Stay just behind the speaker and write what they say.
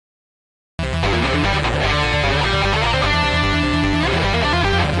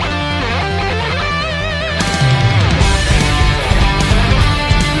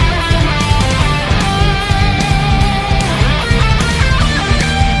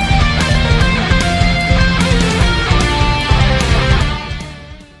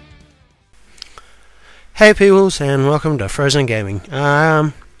Hey peoples, and welcome to Phrozen Gaming.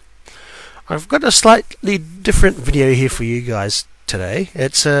 I've got a slightly different video here for you guys today.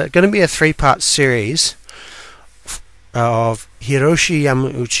 It's going to be a three-part series of Hiroshi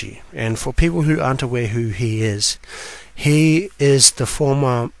Yamauchi, and for people who aren't aware who he is the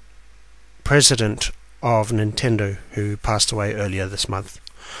former president of Nintendo who passed away earlier this month.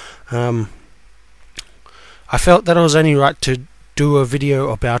 I felt that it was only right to do a video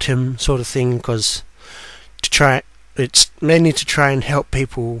about him, sort of thing, because it's mainly to try and help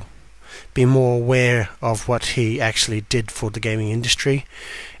people be more aware of what he actually did for the gaming industry,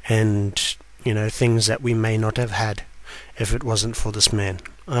 and things that we may not have had if it wasn't for this man.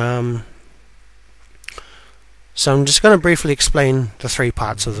 So I'm just going to briefly explain the three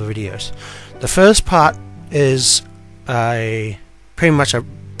parts of the videos. The first part is pretty much a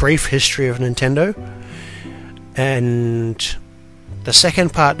brief history of Nintendo, and the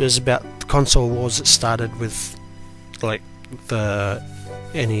second part is about the console wars that started with like the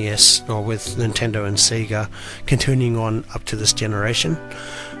NES, or with Nintendo and Sega, continuing on up to this generation.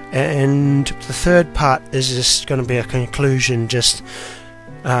 And the third part is just going to be a conclusion, just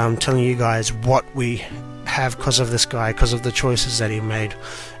telling you guys what we have because of this guy, because of the choices that he made,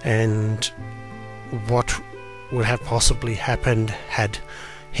 and what would have possibly happened had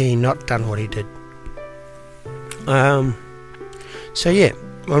he not done what he did. So yeah,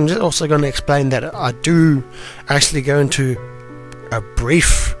 I'm just also going to explain that I do actually go into a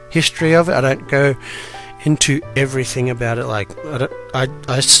brief history of it. I don't go into everything about it. Like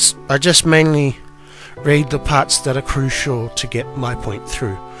I just mainly read the parts that are crucial to get my point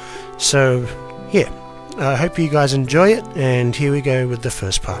through. So yeah, I hope you guys enjoy it, and here we go with the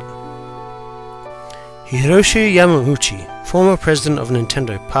first part. Hiroshi Yamauchi, former president of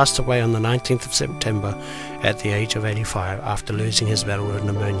Nintendo, passed away on the 19th of September at the age of 85 after losing his battle with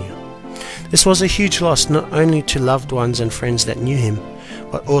pneumonia. This was a huge loss, not only to loved ones and friends that knew him,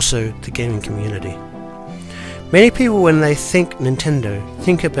 but also the gaming community. Many people, when they think Nintendo,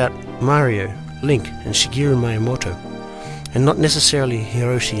 think about Mario, Link and Shigeru Miyamoto, and not necessarily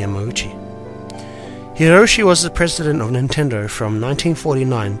Hiroshi Yamauchi. Hiroshi was the president of Nintendo from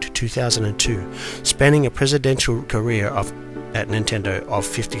 1949 to 2002, spanning a presidential career at Nintendo of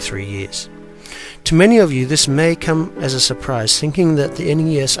 53 years. To many of you, this may come as a surprise, thinking that the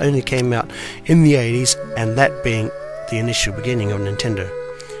NES only came out in the 80s, and that being the initial beginning of Nintendo.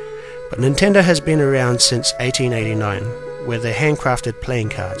 But Nintendo has been around since 1889, where they handcrafted playing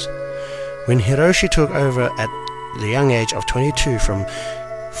cards. When Hiroshi took over at the young age of 22 from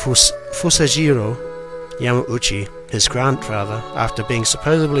Fusajiro Yamauchi, his grandfather, after being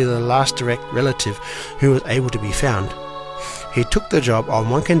supposedly the last direct relative who was able to be found, he took the job on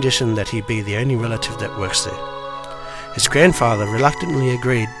one condition: that he be the only relative that works there. His grandfather reluctantly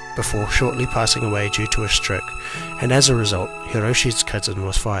agreed before shortly passing away due to a stroke, and as a result, Hiroshi's cousin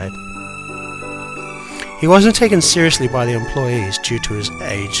was fired. He wasn't taken seriously by the employees due to his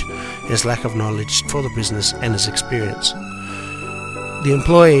age, his lack of knowledge for the business, and his experience. The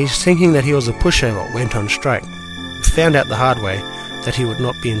employees, thinking that he was a pushover, went on strike, found out the hard way that he would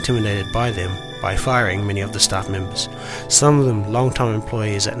not be intimidated by them by firing many of the staff members, some of them long-time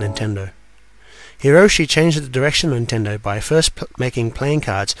employees at Nintendo. Hiroshi changed the direction of Nintendo by first making playing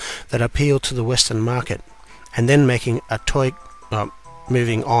cards that appealed to the Western market, and then moving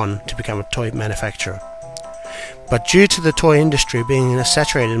on to become a toy manufacturer. But due to the toy industry being in a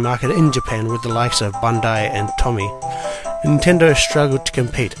saturated market in Japan with the likes of Bandai and Tommy, Nintendo struggled to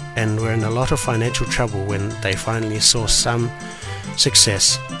compete and were in a lot of financial trouble when they finally saw some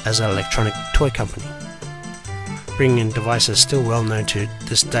success as an electronic toy company, bringing in devices still well known to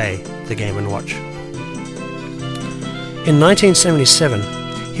this day, the Game & Watch. In 1977,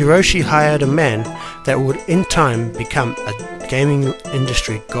 Hiroshi hired a man that would in time become a gaming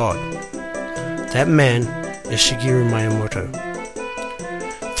industry god. That man is Shigeru Miyamoto.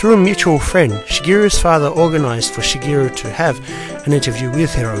 Through a mutual friend, Shigeru's father organized for Shigeru to have an interview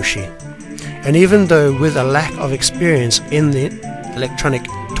with Hiroshi, and even though with a lack of experience in the electronic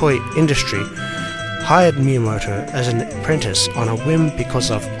toy industry, hired Miyamoto as an apprentice on a whim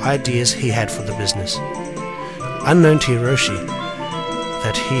because of ideas he had for the business. Unknown to Hiroshi,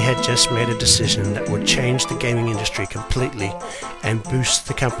 that he had just made a decision that would change the gaming industry completely and boost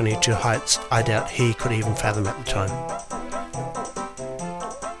the company to heights I doubt he could even fathom at the time.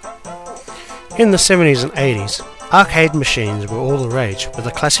 In the 70s and 80s, arcade machines were all the rage, with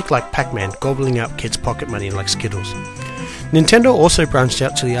a classic like Pac-Man gobbling up kids' pocket money like Skittles. Nintendo also branched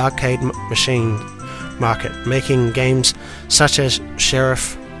out to the arcade machine market, making games such as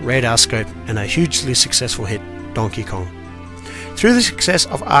Sheriff, Radar Scope, and a hugely successful hit, Donkey Kong. Through the success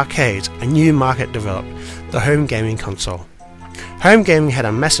of arcades, a new market developed, the home gaming console. Home gaming had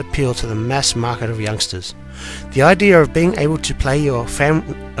a mass appeal to the mass market of youngsters. The idea of being able to play your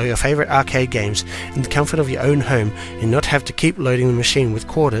favorite arcade games in the comfort of your own home and not have to keep loading the machine with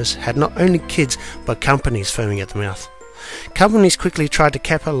quarters had not only kids but companies foaming at the mouth. Companies quickly tried to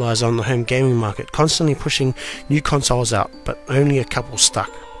capitalize on the home gaming market, constantly pushing new consoles out, but only a couple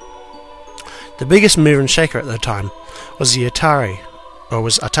stuck. The biggest mover and shaker at the time was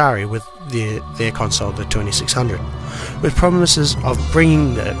Atari with their console, the 2600, with promises of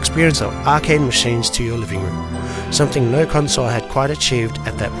bringing the experience of arcade machines to your living room, something no console had quite achieved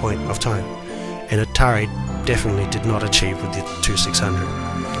at that point of time, and Atari definitely did not achieve with the 2600,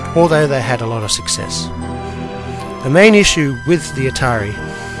 although they had a lot of success. The main issue with the Atari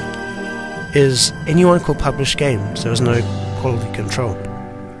is anyone could publish games. There was no quality control.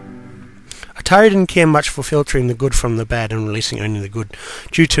 Atari didn't care much for filtering the good from the bad and releasing only the good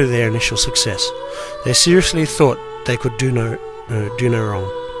due to their initial success. They seriously thought they could do no wrong.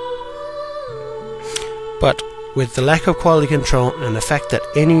 But with the lack of quality control and the fact that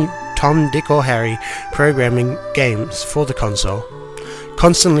any Tom, Dick or Harry programming games for the console,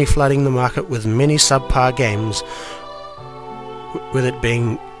 constantly flooding the market with many subpar games, with it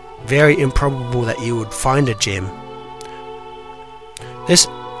being very improbable that you would find a gem, this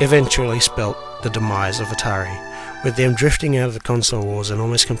eventually spelt the demise of Atari, with them drifting out of the console wars and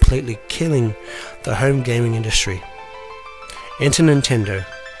almost completely killing the home gaming industry. Enter Nintendo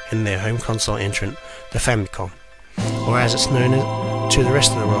and their home console entrant, the Famicom, or as it's known to the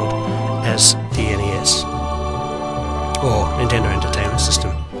rest of the world as the NES, or Nintendo Entertainment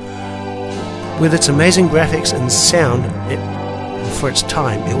System. With its amazing graphics and sound for its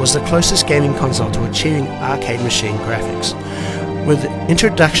time, it was the closest gaming console to achieving arcade machine graphics. With the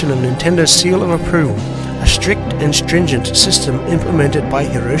introduction of Nintendo's seal of approval, a strict and stringent system implemented by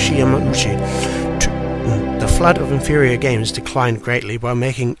Hiroshi Yamauchi, the flood of inferior games declined greatly by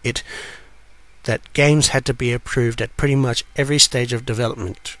making it that games had to be approved at pretty much every stage of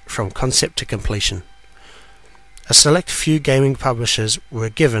development, from concept to completion. A select few gaming publishers were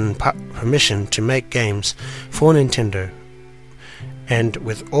given permission to make games for Nintendo, and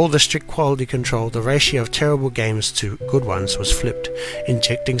with all the strict quality control, the ratio of terrible games to good ones was flipped,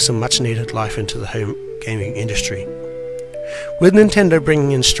 injecting some much needed life into the home gaming industry. With Nintendo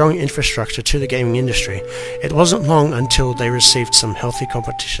bringing in strong infrastructure to the gaming industry, it wasn't long until they received some healthy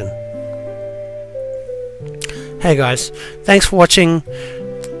competition. Hey guys, thanks for watching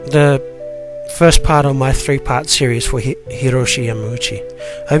the first part of my 3-part series for Hiroshi Yamauchi.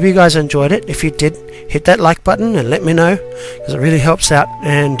 Hope you guys enjoyed it. If you did, hit that like button and let me know, because it really helps out,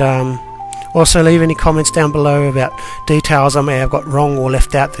 and also leave any comments down below about details I may have got wrong or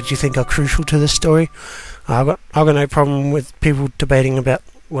left out that you think are crucial to this story. I've got no problem with people debating about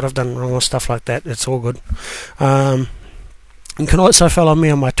what I've done wrong or stuff like that. It's all good. You can also follow me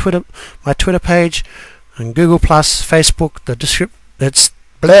on my Twitter page, and Google+, Facebook.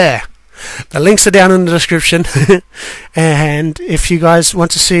 The links are down in the description. And if you guys want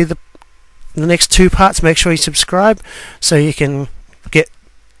to see the next 2 parts, make sure you subscribe so you can get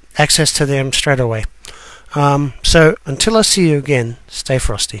access to them straight away. So until I see you again, stay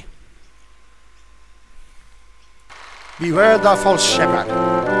frosty. Beware the false shepherd.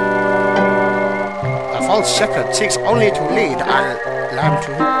 The false shepherd seeks only to lead a lamb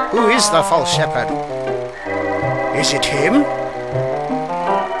to. Who is the false shepherd? Is it him?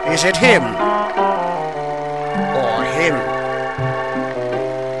 Is it him? Or him?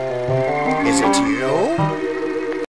 Is it you?